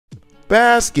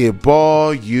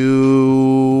Basketball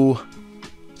U.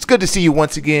 It's good to see you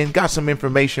once again. Got some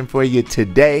information for you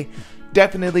today.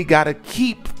 Definitely got to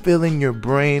keep filling your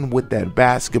brain with that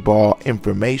basketball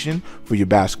information for your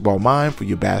basketball mind, for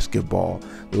your basketball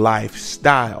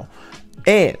lifestyle.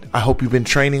 And I hope you've been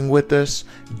training with us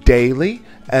daily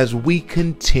as we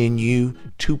continue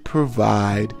to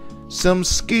provide some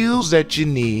skills that you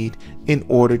need in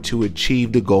order to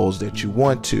achieve the goals that you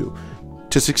want to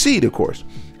succeed, of course.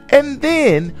 And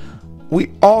then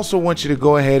we also want you to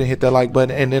go ahead and hit that like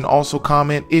button and then also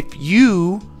comment if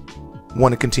you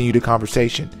want to continue the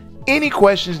conversation. Any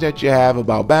questions that you have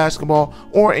about basketball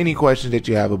or any questions that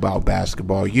you have about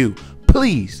Basketball U,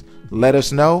 please let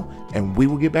us know and we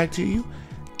will get back to you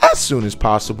as soon as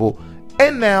possible.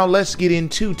 And now let's get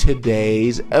into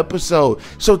today's episode.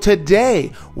 So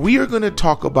today we are going to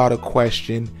talk about a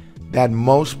question that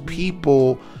most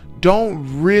people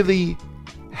don't really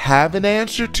have an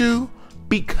answer to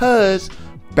because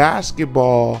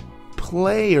basketball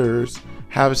players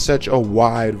have such a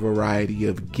wide variety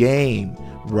of game,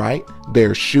 right?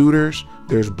 There's shooters,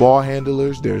 there's ball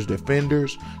handlers, there's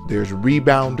defenders, there's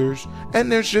rebounders,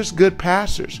 and there's just good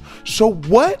passers. So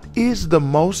what is the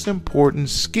most important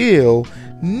skill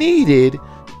needed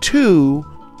to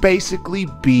basically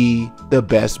be the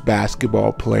best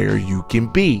basketball player you can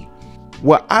be?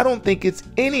 Well, I don't think it's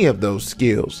any of those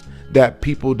skills that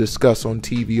people discuss on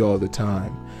TV all the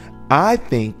time. I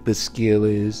think the skill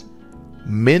is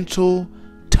mental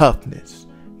toughness.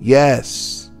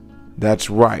 Yes, that's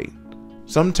right.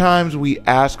 Sometimes we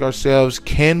ask ourselves,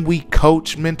 can we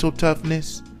coach mental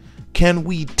toughness? Can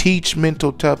we teach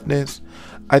mental toughness?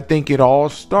 I think it all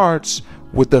starts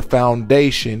with the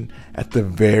foundation at the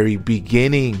very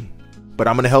beginning. But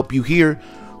I'm going to help you here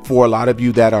for a lot of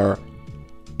you that are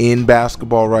in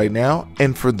basketball right now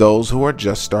and for those who are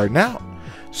just starting out.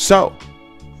 So,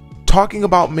 talking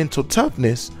about mental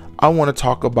toughness, I want to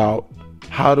talk about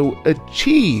how to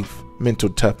achieve mental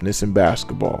toughness in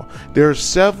basketball. There are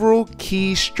several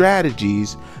key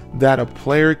strategies that a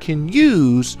player can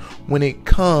use when it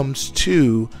comes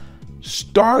to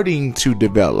starting to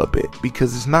develop it,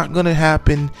 because it's not going to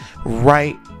happen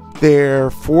right there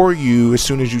for you as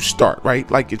soon as you start, right?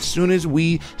 Like as soon as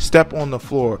we step on the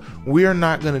floor, we are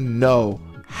not going to know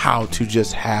how to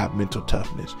just have mental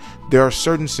toughness. There are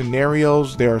certain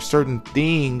scenarios, there are certain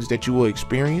things that you will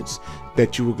experience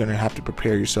that you are going to have to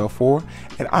prepare yourself for.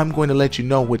 And I'm going to let you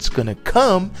know what's going to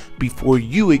come before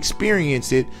you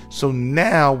experience it. So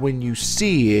now when you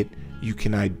see it, you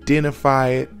can identify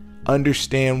it,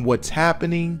 understand what's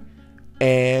happening,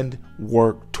 and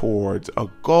work towards a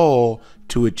goal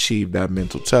to achieve that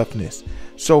mental toughness.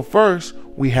 So first,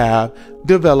 we have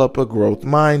develop a growth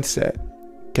mindset.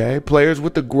 Okay, players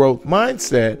with a growth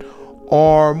mindset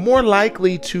are more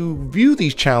likely to view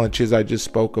these challenges I just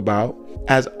spoke about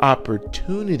as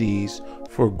opportunities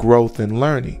for growth and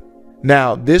learning.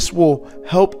 Now, this will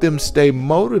help them stay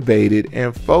motivated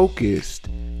and focused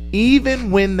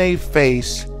even when they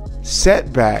face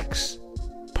setbacks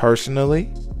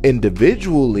personally,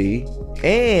 individually,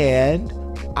 and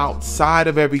outside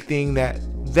of everything that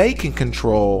they can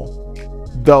control,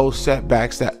 those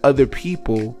setbacks that other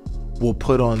people will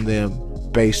put on them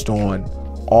based on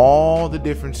all the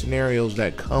different scenarios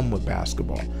that come with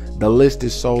basketball. The list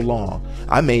is so long.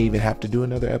 I may even have to do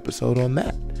another episode on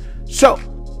that. So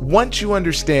once you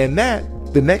understand that,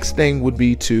 the next thing would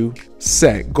be to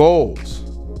set goals.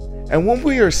 And when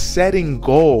we are setting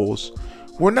goals,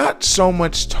 we're not so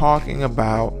much talking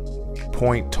about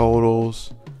point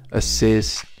totals,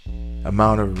 assists,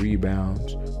 amount of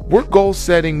rebounds. We're goal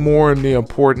setting more in the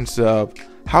importance of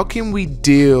how can we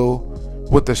deal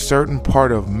with a certain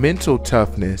part of mental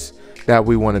toughness that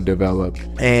we want to develop.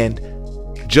 And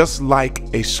just like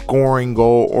a scoring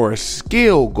goal or a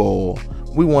skill goal,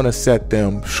 we want to set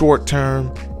them short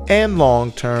term and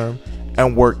long term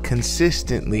and work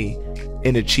consistently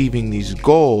in achieving these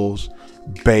goals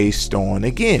based on,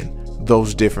 again,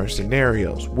 those different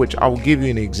scenarios, which I will give you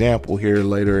an example here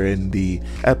later in the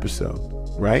episode,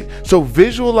 right? So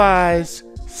visualize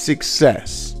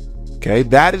success. Okay,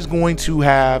 that is going to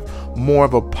have more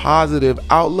of a positive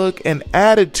outlook and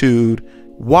attitude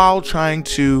while trying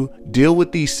to deal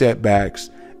with these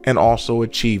setbacks and also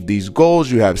achieve these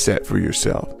goals you have set for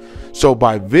yourself. So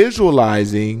by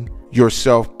visualizing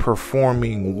yourself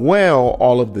performing well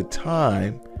all of the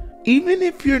time, even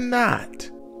if you're not,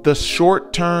 the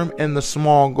short term and the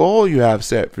small goal you have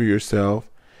set for yourself,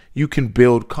 you can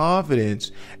build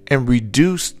confidence and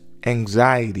reduce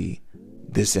anxiety.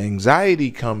 This anxiety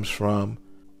comes from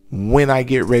when I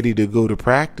get ready to go to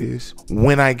practice,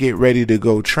 when I get ready to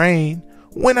go train,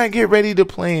 when I get ready to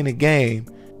play in a game.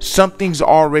 something's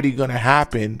already going to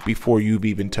happen before you've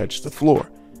even touched the floor.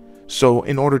 So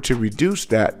in order to reduce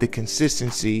that, the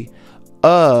consistency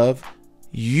of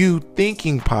you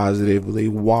thinking positively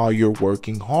while you're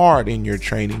working hard in your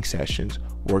training sessions,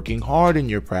 working hard in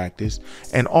your practice,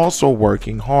 and also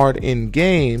working hard in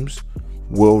games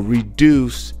will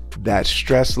reduce that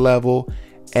stress level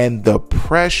and the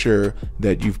pressure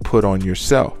that you've put on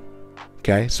yourself.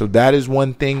 Okay, so that is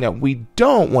one thing that we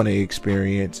don't want to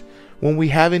experience when we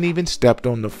haven't even stepped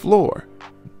on the floor.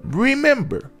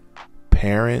 Remember,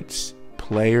 parents,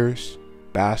 players,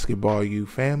 basketball U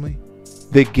family,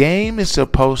 the game is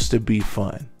supposed to be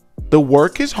fun. The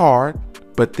work is hard,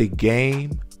 but the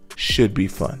game should be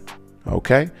fun.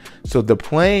 Okay, so the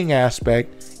playing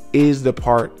aspect is the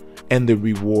part and the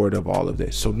reward of all of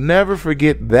this. So never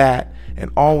forget that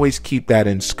and always keep that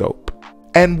in scope.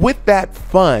 And with that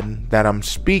fun that I'm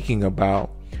speaking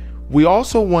about, we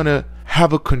also want to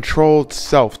have a controlled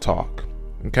self-talk.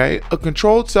 Okay, a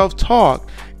controlled self-talk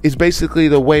is basically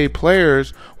the way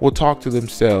players will talk to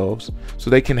themselves so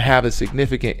they can have a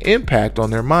significant impact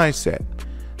on their mindset.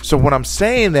 So what I'm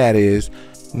saying that is,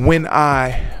 when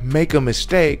I make a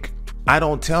mistake, I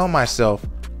don't tell myself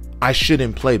I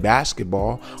shouldn't play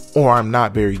basketball or I'm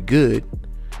not very good.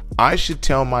 I should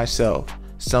tell myself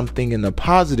something in the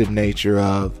positive nature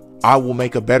of, I will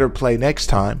make a better play next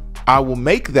time. I will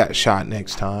make that shot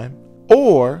next time,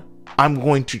 or I'm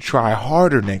going to try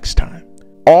harder next time.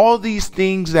 All these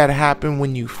things that happen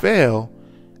when you fail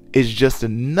is just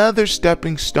another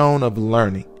stepping stone of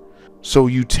learning. So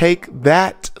you take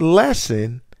that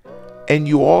lesson and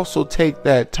you also take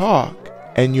that talk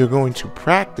and you're going to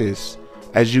practice,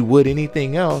 as you would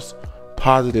anything else,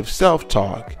 positive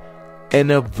self-talk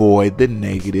and avoid the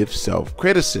negative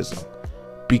self-criticism.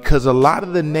 Because a lot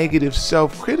of the negative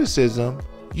self-criticism,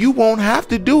 you won't have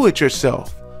to do it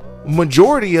yourself.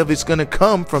 Majority of it's going to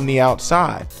come from the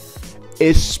outside,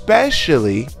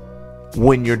 especially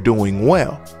when you're doing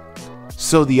well.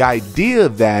 So the idea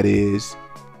of that is,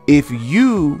 if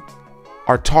you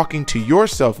are talking to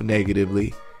yourself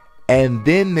negatively and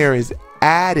then there is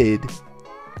added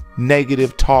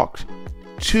negative talk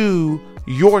to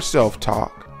your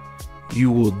self-talk, you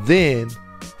will then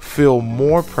feel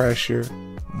more pressure,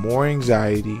 more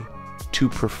anxiety to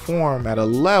perform at a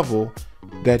level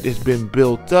that has been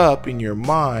built up in your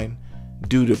mind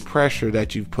due to pressure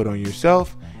that you've put on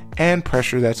yourself and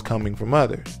pressure that's coming from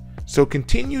others. So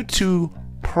continue to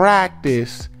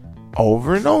practice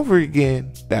over and over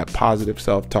again that positive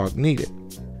self-talk needed.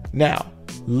 Now,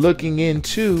 looking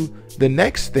into the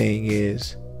next thing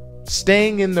is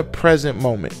staying in the present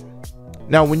moment.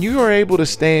 Now, when you are able to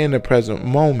stay in the present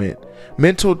moment,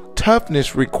 mental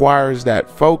toughness requires that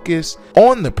focus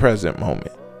on the present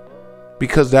moment,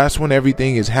 because that's when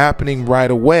everything is happening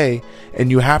right away and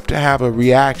you have to have a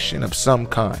reaction of some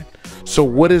kind. So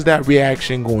what is that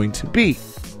reaction going to be?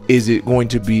 Is it going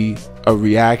to be a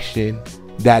reaction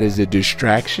that is a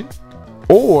distraction?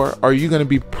 Or are you going to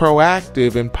be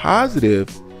proactive and positive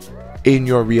in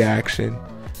your reaction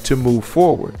to move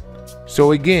forward?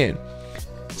 So again,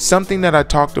 something that I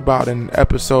talked about in an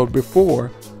episode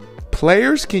before,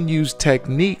 players can use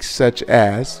techniques such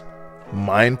as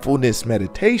mindfulness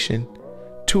meditation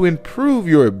to improve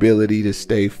your ability to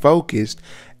stay focused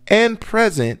and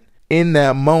present in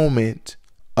that moment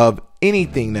of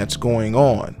anything that's going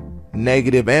on,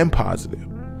 negative and positive.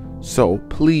 So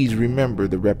please remember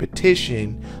the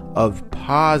repetition of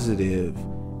positive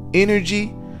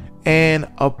energy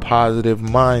and a positive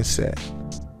mindset.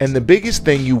 And the biggest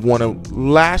thing you want to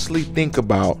lastly think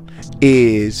about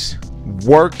is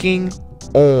working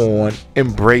on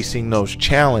embracing those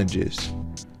challenges.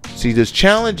 See, those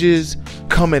challenges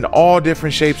come in all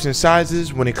different shapes and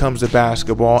sizes when it comes to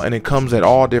basketball, and it comes at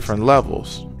all different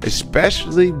levels,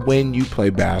 especially when you play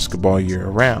basketball year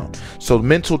round. So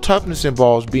mental toughness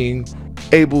involves being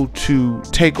able to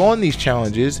take on these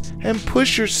challenges and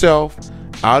push yourself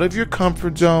out of your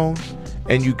comfort zone,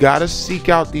 and you got to seek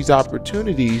out these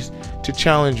opportunities to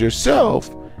challenge yourself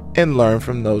and learn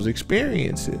from those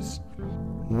experiences.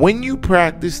 When you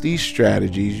practice these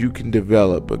strategies, you can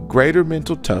develop a greater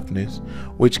mental toughness,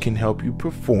 which can help you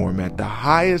perform at the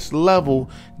highest level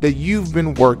that you've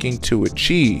been working to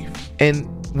achieve. And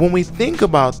when we think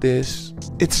about this,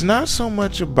 it's not so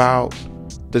much about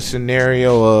the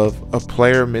scenario of a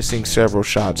player missing several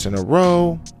shots in a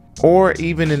row, or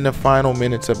even in the final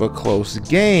minutes of a close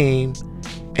game,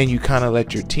 and you kind of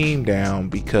let your team down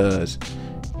because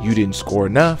you didn't score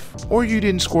enough or you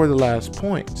didn't score the last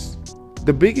points.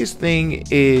 The biggest thing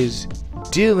is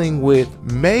dealing with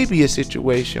maybe a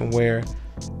situation where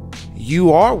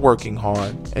you are working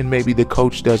hard and maybe the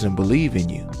coach doesn't believe in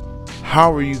you.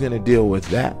 How are you going to deal with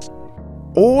that?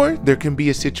 Or there can be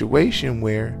a situation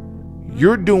where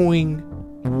you're doing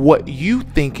what you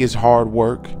think is hard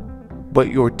work, but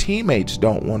your teammates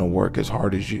don't want to work as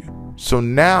hard as you. So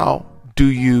now, do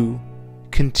you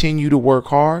continue to work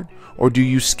hard, or do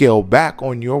you scale back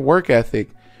on your work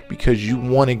ethic because you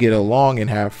want to get along and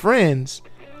have friends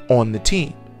on the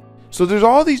team? So there's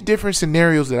all these different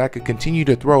scenarios that I could continue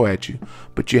to throw at you,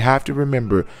 but you have to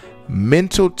remember,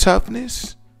 mental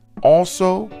toughness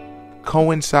also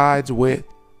coincides with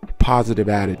positive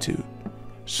attitude.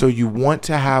 So you want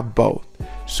to have both.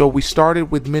 So we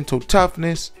started with mental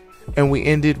toughness and we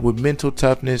ended with mental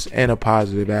toughness and a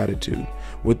positive attitude.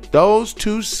 With those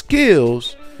two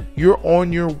skills, you're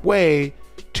on your way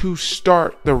to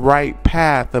start the right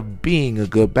path of being a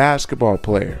good basketball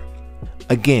player.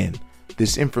 Again,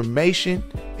 this information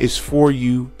is for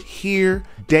you here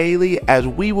daily as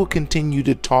we will continue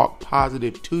to talk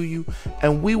positive to you,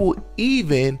 and we will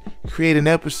even create an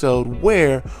episode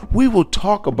where we will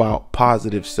talk about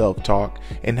positive self-talk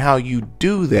and how you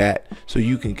do that so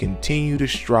you can continue to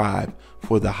strive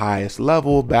for the highest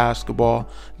level of basketball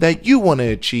that you want to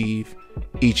achieve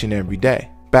each and every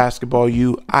day. Basketball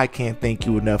U, I can't thank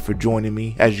you enough for joining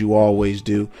me as you always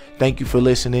do. Thank you for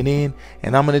listening in,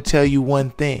 and I'm going to tell you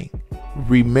one thing.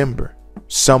 Remember,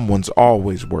 someone's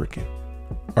always working.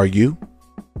 Are you?